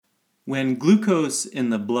When glucose in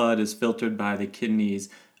the blood is filtered by the kidneys,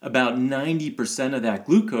 about 90% of that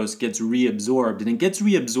glucose gets reabsorbed, and it gets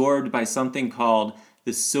reabsorbed by something called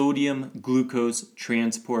the sodium glucose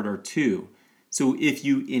transporter 2. So if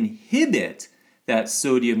you inhibit that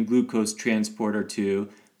sodium glucose transporter 2,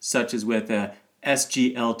 such as with a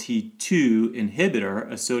SGLT2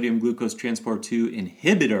 inhibitor, a sodium glucose transporter 2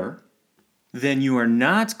 inhibitor, then you are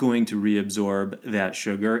not going to reabsorb that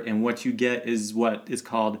sugar, and what you get is what is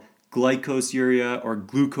called glycosuria or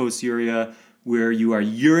glucosuria, where you are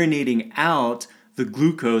urinating out the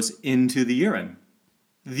glucose into the urine.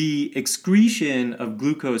 The excretion of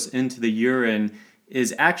glucose into the urine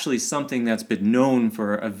is actually something that's been known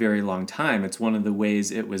for a very long time. It's one of the ways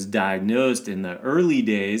it was diagnosed in the early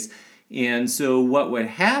days. And so what would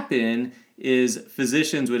happen is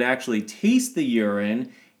physicians would actually taste the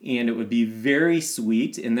urine, and it would be very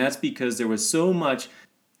sweet, and that's because there was so much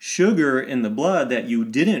sugar in the blood that you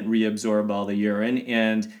didn't reabsorb all the urine,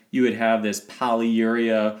 and you would have this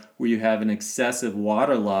polyuria where you have an excessive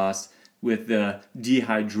water loss with the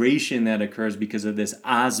dehydration that occurs because of this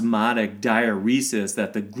osmotic diuresis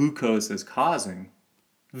that the glucose is causing.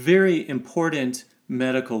 Very important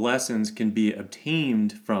medical lessons can be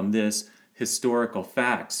obtained from this historical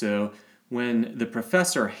fact. So when the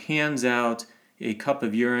professor hands out a cup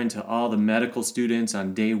of urine to all the medical students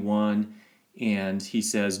on day one, and he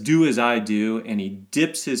says, "Do as I do," and he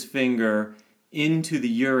dips his finger into the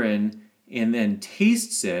urine and then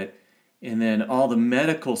tastes it, and then all the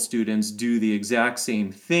medical students do the exact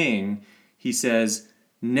same thing, he says,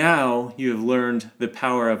 "Now you have learned the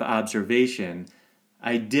power of observation.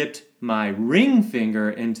 I dipped my ring finger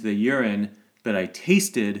into the urine, but I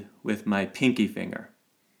tasted with my pinky finger."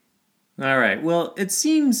 All right, well, it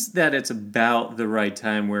seems that it's about the right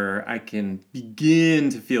time where I can begin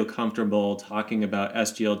to feel comfortable talking about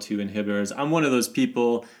SGLT2 inhibitors. I'm one of those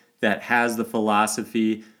people that has the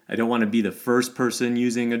philosophy, I don't want to be the first person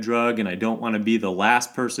using a drug, and I don't want to be the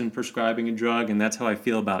last person prescribing a drug, and that's how I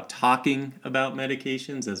feel about talking about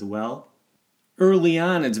medications as well. Early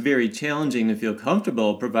on, it's very challenging to feel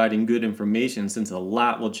comfortable providing good information since a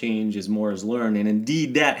lot will change as more is learned. And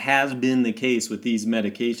indeed, that has been the case with these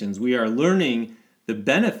medications. We are learning the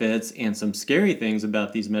benefits and some scary things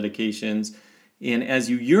about these medications. And as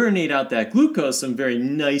you urinate out that glucose, some very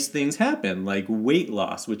nice things happen, like weight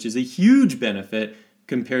loss, which is a huge benefit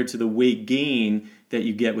compared to the weight gain that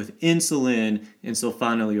you get with insulin and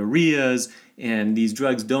sulfonylureas. And these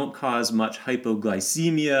drugs don't cause much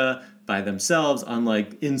hypoglycemia by themselves,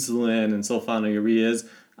 unlike insulin and sulfonylureas.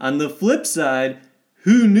 On the flip side,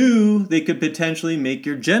 who knew they could potentially make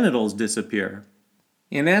your genitals disappear?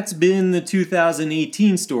 And that's been the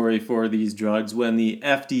 2018 story for these drugs when the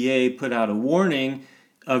FDA put out a warning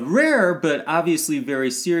of rare but obviously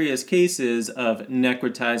very serious cases of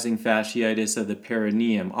necrotizing fasciitis of the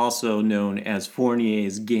perineum, also known as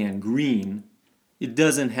Fournier's gangrene. It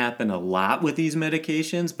doesn't happen a lot with these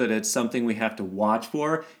medications, but it's something we have to watch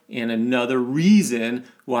for. And another reason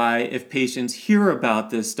why, if patients hear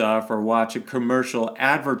about this stuff or watch a commercial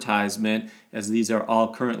advertisement, as these are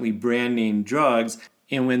all currently brand name drugs,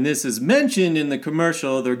 and when this is mentioned in the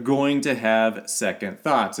commercial, they're going to have second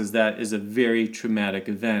thoughts, as that is a very traumatic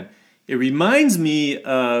event. It reminds me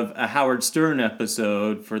of a Howard Stern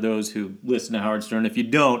episode. For those who listen to Howard Stern, if you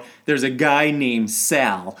don't, there's a guy named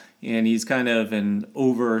Sal, and he's kind of an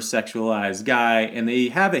over-sexualized guy, and they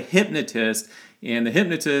have a hypnotist, and the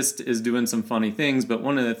hypnotist is doing some funny things, but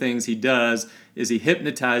one of the things he does is he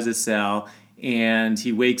hypnotizes Sal, and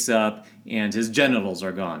he wakes up, and his genitals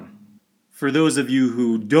are gone. For those of you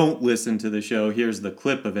who don't listen to the show, here's the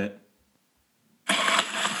clip of it.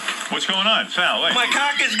 What's going on, Sal? Wait. My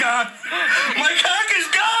cock is gone! My cock is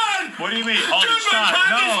gone! What do you mean? Hold it, stop.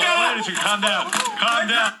 No, ladies, calm down. Calm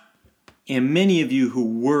down. And many of you who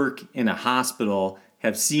work in a hospital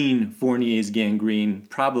have seen Fournier's gangrene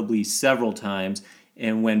probably several times.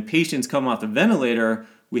 And when patients come off the ventilator,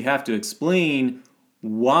 we have to explain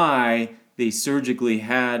why they surgically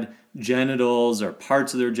had genitals or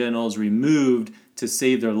parts of their genitals removed to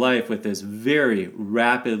save their life with this very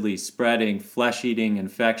rapidly spreading flesh-eating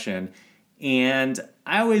infection. And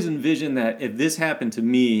I always envision that if this happened to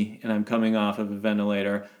me and I'm coming off of a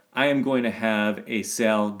ventilator, I am going to have a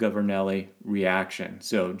Sal Governelli reaction.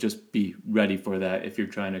 So just be ready for that if you're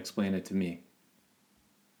trying to explain it to me.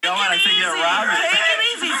 You know what? I think you're robbed. I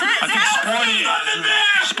think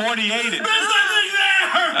Sporty ate it. There's nothing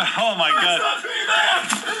there! Oh my God. There's nothing there!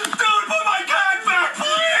 Dude, put my cock back,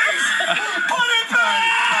 please! Put it back!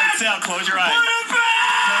 All right, Sal, close your eyes. Put it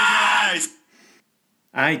back! Close your eyes.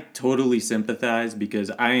 I totally sympathize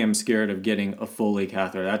because I am scared of getting a Foley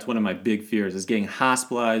catheter. That's one of my big fears, is getting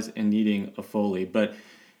hospitalized and needing a Foley. But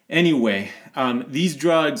anyway, these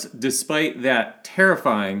drugs, despite that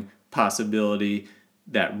terrifying possibility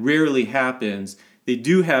that rarely happens, they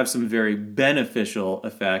do have some very beneficial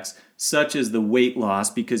effects, such as the weight loss,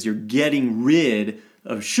 because you're getting rid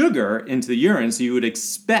of sugar into the urine, so you would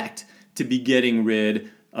expect to be getting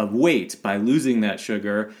rid of weight by losing that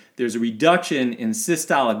sugar. There's a reduction in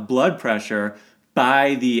systolic blood pressure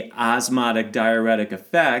by the osmotic diuretic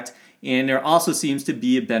effect, and there also seems to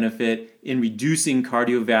be a benefit in reducing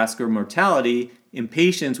cardiovascular mortality in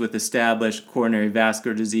patients with established coronary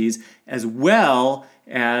vascular disease, as well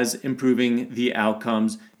as improving the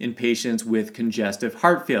outcomes in patients with congestive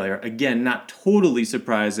heart failure. Again, not totally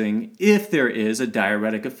surprising if there is a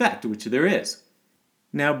diuretic effect, which there is.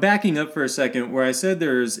 Now, backing up for a second, where I said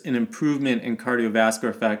there's an improvement in cardiovascular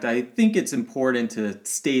effect, I think it's important to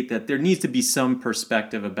state that there needs to be some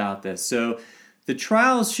perspective about this. So the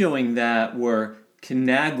trials showing that were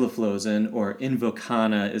Canagliflozin, or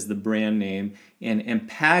Invokana is the brand name, and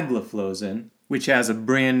Empagliflozin, which has a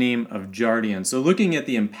brand name of Jardiance. So looking at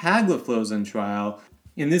the Empagliflozin trial,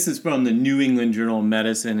 and this is from the New England Journal of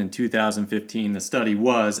Medicine in 2015, the study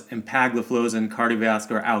was Empagliflozin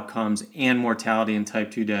cardiovascular outcomes and mortality in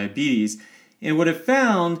type 2 diabetes. And what it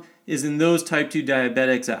found is in those type 2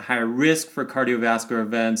 diabetics at higher risk for cardiovascular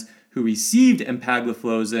events who received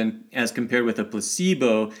Empagliflozin as compared with a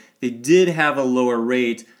placebo, they did have a lower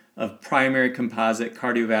rate of primary composite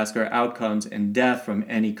cardiovascular outcomes and death from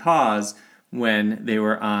any cause when they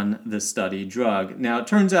were on the study drug. Now, it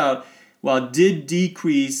turns out, while it did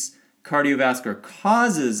decrease cardiovascular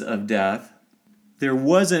causes of death, there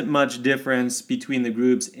wasn't much difference between the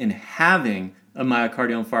groups in having a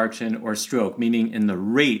myocardial infarction or stroke, meaning in the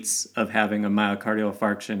rates of having a myocardial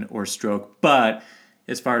infarction or stroke. But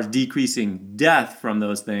as far as decreasing death from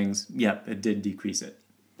those things, yep, it did decrease it.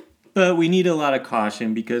 But we need a lot of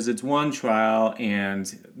caution because it's one trial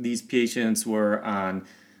and these patients were on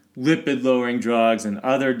lipid-lowering drugs and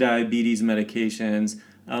other diabetes medications.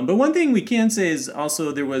 But one thing we can say is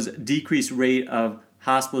also there was a decreased rate of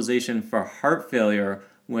hospitalization for heart failure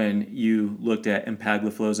when you looked at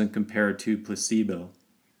Empagliflozin compared to placebo.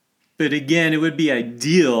 But again, it would be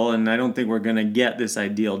ideal, and I don't think we're going to get this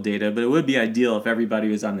ideal data, but it would be ideal if everybody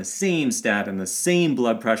was on the same statin, the same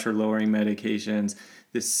blood pressure lowering medications,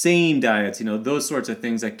 the same diets, those sorts of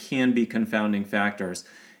things that can be confounding factors.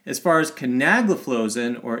 As far as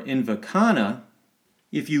Canagliflozin or Invokana,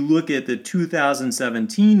 if you look at the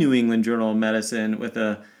 2017 New England Journal of Medicine with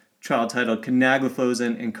a trial titled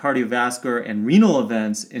Canagliflozin in Cardiovascular and Renal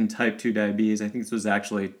Events in Type 2 Diabetes, I think this was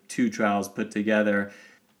actually 2 trials put together,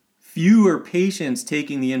 fewer patients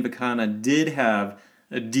taking the Invokana did have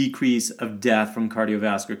a decrease of death from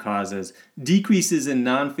cardiovascular causes, decreases in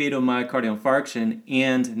non-fatal myocardial infarction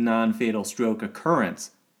and non-fatal stroke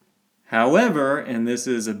occurrence. However, and this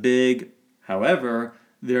is a big however,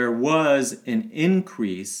 there was an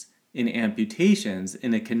increase in amputations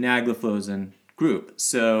in the Canagliflozin group.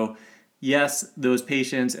 So yes, those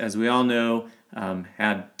patients, as we all know,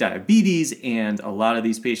 had diabetes, and a lot of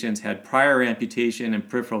these patients had prior amputation and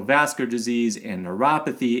peripheral vascular disease and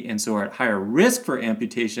neuropathy, and so are at higher risk for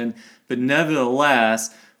amputation. But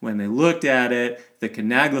nevertheless, when they looked at it, the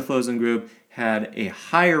Canagliflozin group had a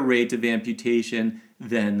higher rate of amputation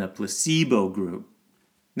than the placebo group.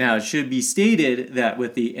 Now, it should be stated that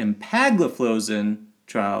with the Empagliflozin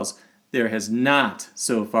trials, there has not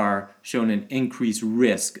so far shown an increased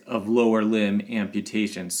risk of lower limb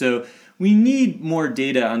amputation. So we need more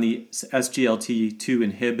data on the SGLT2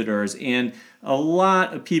 inhibitors, and a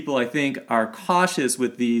lot of people, I think, are cautious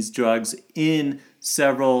with these drugs in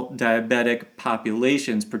several diabetic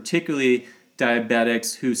populations, particularly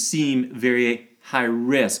diabetics who seem very high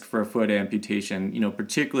risk for a foot amputation,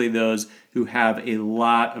 particularly those who have a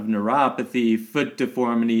lot of neuropathy, foot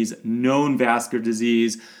deformities, known vascular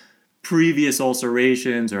disease, previous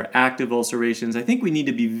ulcerations or active ulcerations. I think we need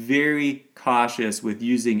to be very cautious with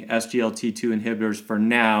using SGLT2 inhibitors for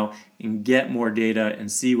now and get more data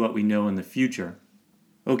and see what we know in the future.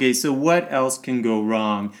 Okay, so what else can go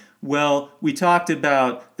wrong? Well, we talked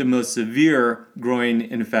about the most severe groin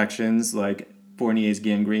infections like Fournier's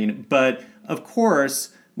gangrene, but of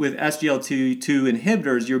course, with SGLT2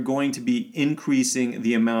 inhibitors, you're going to be increasing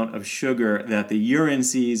the amount of sugar that the urine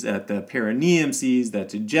sees, that the perineum sees, that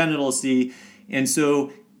the genital see. And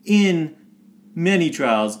so in many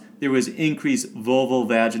trials, there was increased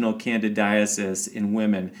vulvovaginal candidiasis in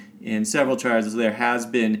women. In several trials, there has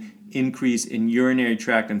been increase in urinary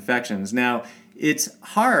tract infections. Now, it's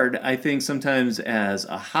hard, I think, sometimes as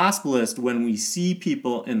a hospitalist when we see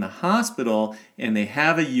people in the hospital and they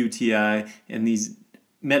have a UTI and these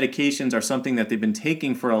medications are something that they've been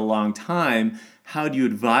taking for a long time. How do you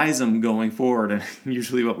advise them going forward? And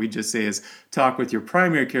usually what we just say is talk with your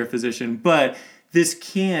primary care physician, but this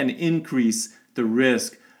can increase the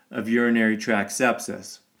risk of urinary tract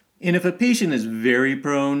sepsis. And if a patient is very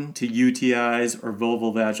prone to UTIs or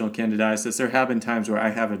vulvovaginal candidiasis, there have been times where I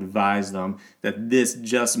have advised them that this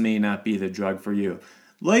just may not be the drug for you.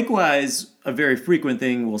 Likewise, a very frequent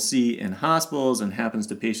thing we'll see in hospitals and happens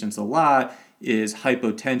to patients a lot is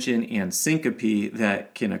hypotension and syncope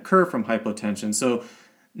that can occur from hypotension. So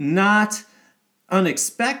not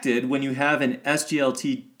unexpected when you have an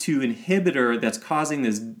SGLT2 inhibitor that's causing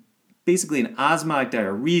this basically an osmotic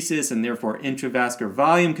diuresis and therefore intravascular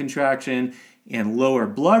volume contraction and lower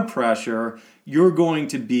blood pressure, you're going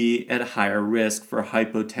to be at a higher risk for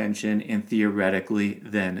hypotension and theoretically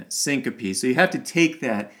then syncope. So you have to take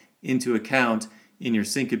that into account in your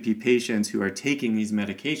syncope patients who are taking these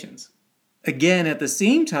medications. Again, at the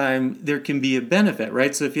same time, there can be a benefit,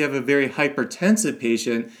 right? So if you have a very hypertensive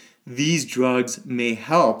patient, these drugs may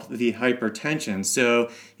help the hypertension.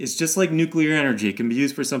 So it's just like nuclear energy. It can be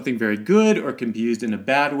used for something very good or it can be used in a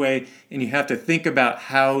bad way, and you have to think about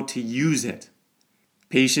how to use it.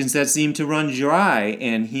 Patients that seem to run dry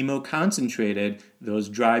and hemoconcentrated, those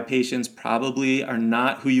dry patients probably are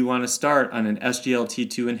not who you want to start on an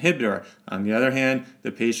SGLT2 inhibitor. On the other hand,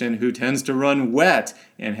 the patient who tends to run wet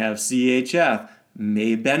and have CHF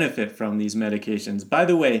may benefit from these medications. By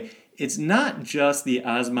the way, it's not just the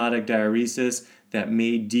osmotic diuresis that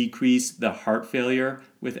may decrease the heart failure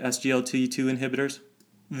with SGLT2 inhibitors.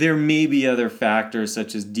 There may be other factors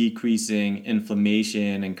such as decreasing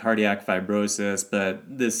inflammation and cardiac fibrosis, but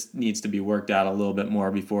this needs to be worked out a little bit more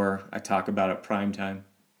before I talk about it prime time.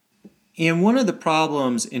 And one of the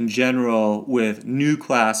problems in general with new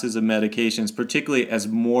classes of medications, particularly as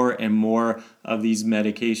more and more of these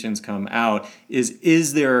medications come out,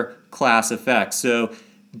 is there class effect? So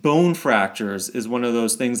bone fractures is one of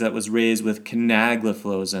those things that was raised with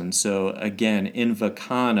Canagliflozin, so again,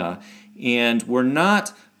 Invokana. And we're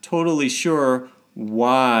not totally sure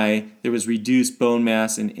why there was reduced bone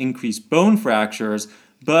mass and increased bone fractures,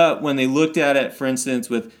 but when they looked at it, for instance,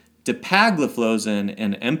 with Dapagliflozin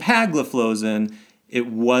and Empagliflozin, it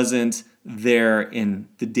wasn't there in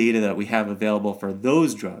the data that we have available for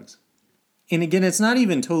those drugs. And again, it's not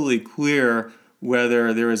even totally clear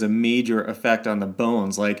whether there is a major effect on the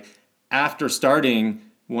bones. Like after starting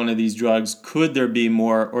one of these drugs, could there be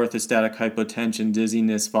more orthostatic hypotension,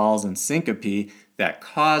 dizziness, falls, and syncope that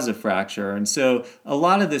cause a fracture? And so a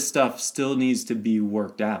lot of this stuff still needs to be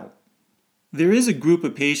worked out. There is a group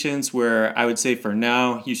of patients where I would say for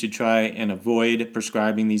now you should try and avoid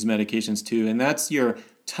prescribing these medications to, and that's your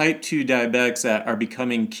type 2 diabetics that are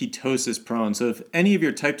becoming ketosis prone. So if any of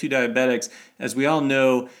your type 2 diabetics, as we all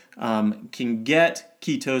know, can get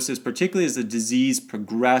ketosis, particularly as the disease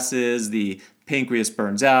progresses, the pancreas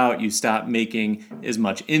burns out, you stop making as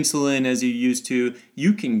much insulin as you used to,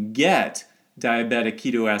 you can get diabetic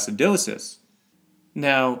ketoacidosis.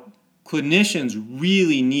 Now, clinicians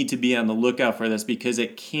really need to be on the lookout for this because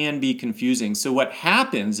it can be confusing. So what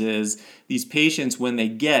happens is these patients, when they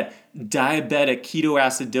get diabetic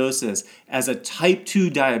ketoacidosis as a type 2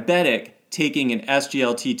 diabetic taking an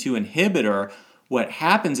SGLT2 inhibitor, what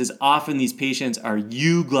happens is often these patients are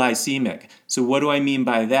euglycemic. So what do I mean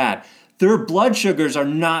by that? Their blood sugars are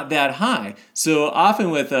not that high. So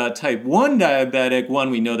often with a type 1 diabetic,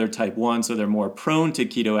 one, we know they're type 1, so they're more prone to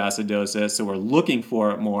ketoacidosis, so we're looking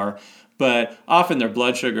for it more. But often their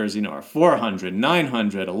blood sugars, are 400,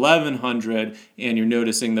 900, 1100, and you're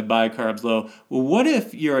noticing the bicarbs low. Well, what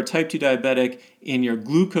if you're a type 2 diabetic and your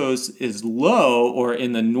glucose is low or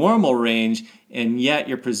in the normal range, and yet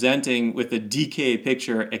you're presenting with a DKA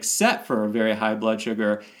picture except for a very high blood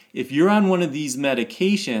sugar? If you're on one of these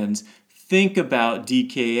medications, think about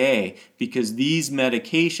DKA because these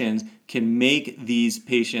medications can make these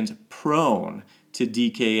patients prone to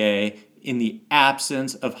DKA in the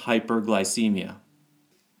absence of hyperglycemia.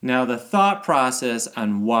 Now, the thought process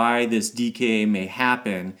on why this DKA may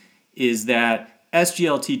happen is that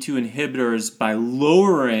SGLT2 inhibitors, by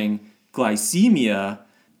lowering glycemia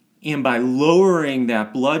and by lowering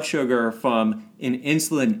that blood sugar from an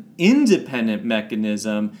insulin-independent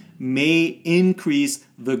mechanism, may increase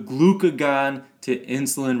the glucagon to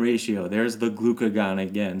insulin ratio. There's the glucagon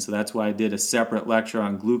again. So that's why I did a separate lecture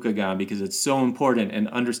on glucagon because it's so important in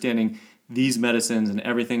understanding these medicines and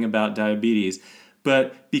everything about diabetes.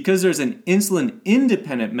 But because there's an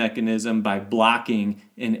insulin-independent mechanism by blocking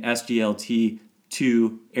an SGLT2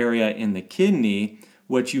 2 area in the kidney,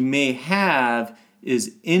 what you may have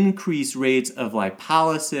is increased rates of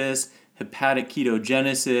lipolysis, hepatic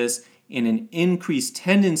ketogenesis, and an increased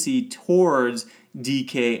tendency towards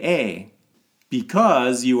DKA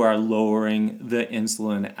because you are lowering the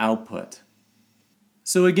insulin output.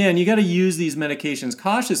 So again, you got to use these medications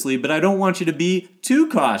cautiously, but I don't want you to be too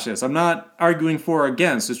cautious. I'm not arguing for or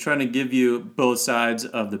against, just trying to give you both sides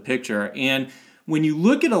of the picture. And when you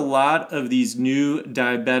look at a lot of these new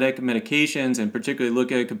diabetic medications, and particularly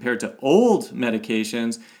look at it compared to old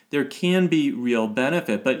medications, there can be real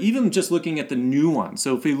benefit. But even just looking at the new ones,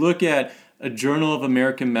 so if we look at a Journal of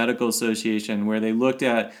American Medical Association, where they looked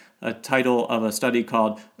at a title of a study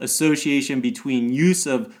called Association Between Use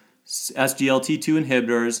of SGLT2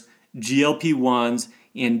 Inhibitors, GLP-1s,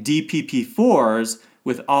 and DPP-4s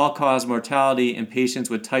with all-cause mortality in patients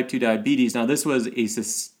with type 2 diabetes. Now, this was a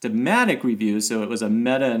systematic review, so it was a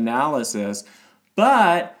meta-analysis,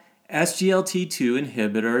 but SGLT2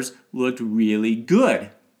 inhibitors looked really good.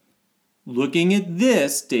 Looking at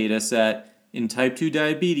this data set, in type 2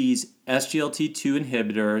 diabetes, SGLT2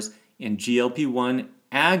 inhibitors and GLP-1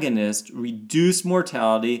 agonists reduce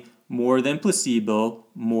mortality more than placebo,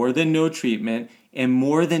 more than no treatment, and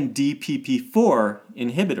more than DPP-4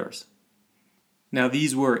 inhibitors. Now,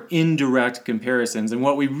 these were indirect comparisons, and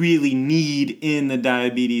what we really need in the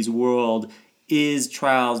diabetes world is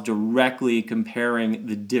trials directly comparing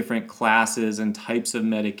the different classes and types of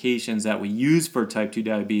medications that we use for type 2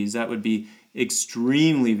 diabetes. That would be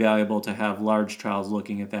extremely valuable to have large trials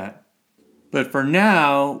looking at that. But for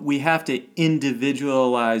now, we have to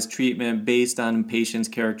individualize treatment based on patients'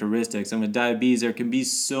 characteristics. And with diabetes, there can be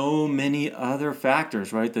so many other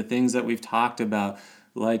factors, right? The things that we've talked about,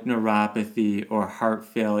 like neuropathy or heart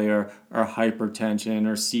failure or hypertension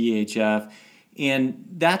or CHF. And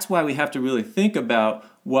that's why we have to really think about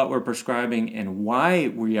what we're prescribing and why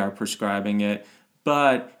we are prescribing it.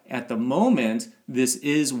 But at the moment, this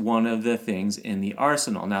is one of the things in the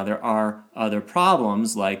arsenal. Now, there are other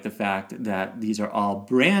problems, like the fact that these are all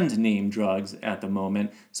brand name drugs at the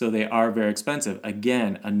moment, so they are very expensive.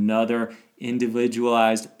 Again, another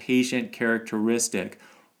individualized patient characteristic.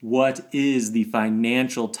 What is the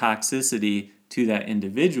financial toxicity to that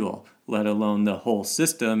individual, let alone the whole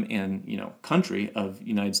system and country of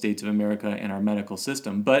United States of America and our medical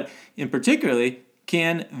system? But in particularly,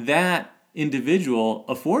 can that individual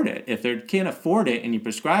afford it? If they can't afford it and you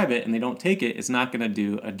prescribe it and they don't take it, it's not going to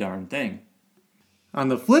do a darn thing. On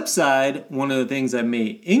the flip side, one of the things that may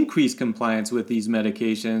increase compliance with these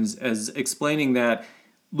medications is explaining that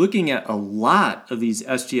looking at a lot of these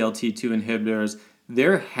SGLT2 inhibitors,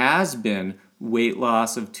 there has been weight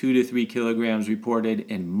loss of 2 to 3 kilograms reported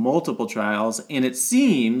in multiple trials, and it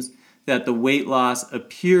seems that the weight loss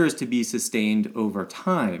appears to be sustained over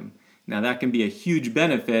time. Now, that can be a huge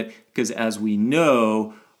benefit because, as we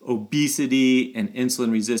know, obesity and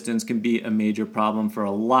insulin resistance can be a major problem for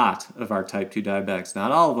a lot of our type 2 diabetics.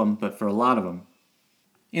 Not all of them, but for a lot of them.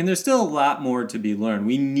 And there's still a lot more to be learned.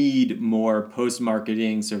 We need more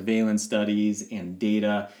post-marketing surveillance studies and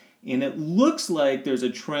data. And it looks like there's a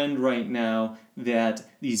trend right now that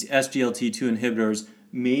these SGLT2 inhibitors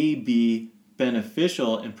may be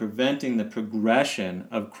beneficial in preventing the progression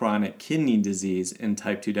of chronic kidney disease in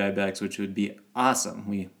type 2 diabetics, which would be awesome.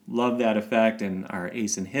 We love that effect in our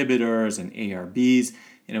ACE inhibitors and ARBs,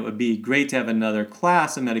 and it would be great to have another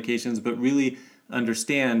class of medications, but really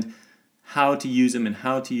understand how to use them and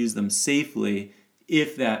how to use them safely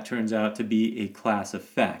if that turns out to be a class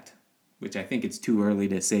effect, which I think it's too early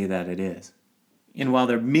to say that it is. And while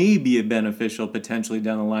there may be a beneficial potentially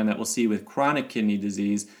down the line that we'll see with chronic kidney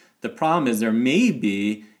disease, the problem is there may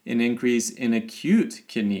be an increase in acute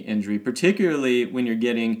kidney injury, particularly when you're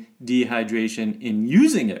getting dehydration in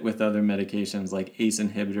using it with other medications like ACE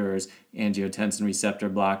inhibitors, angiotensin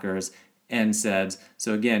receptor blockers, NSAIDs.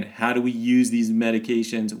 So again, how do we use these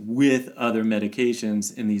medications with other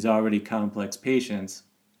medications in these already complex patients?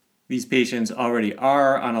 These patients already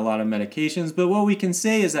are on a lot of medications, but what we can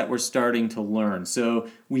say is that we're starting to learn. So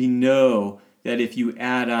we know that if you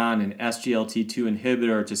add on an SGLT2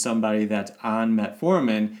 inhibitor to somebody that's on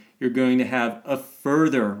metformin, you're going to have a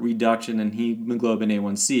further reduction in hemoglobin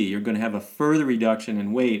A1C. You're going to have a further reduction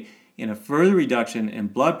in weight and a further reduction in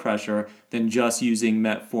blood pressure than just using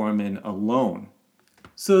metformin alone.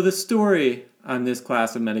 So the story on this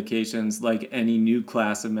class of medications, like any new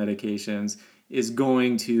class of medications, is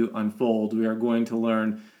going to unfold. We are going to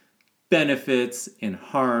learn benefits and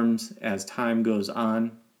harms as time goes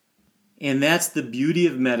on. And that's the beauty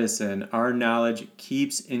of medicine. Our knowledge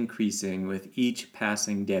keeps increasing with each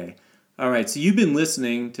passing day. All right, so you've been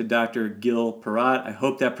listening to Dr. Gil Parat. I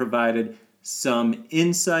hope that provided some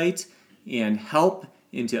insight and help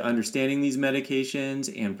into understanding these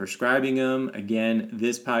medications and prescribing them. Again,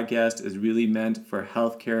 this podcast is really meant for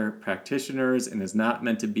healthcare practitioners and is not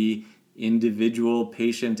meant to be individual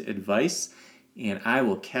patient advice. And I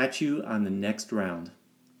will catch you on the next round.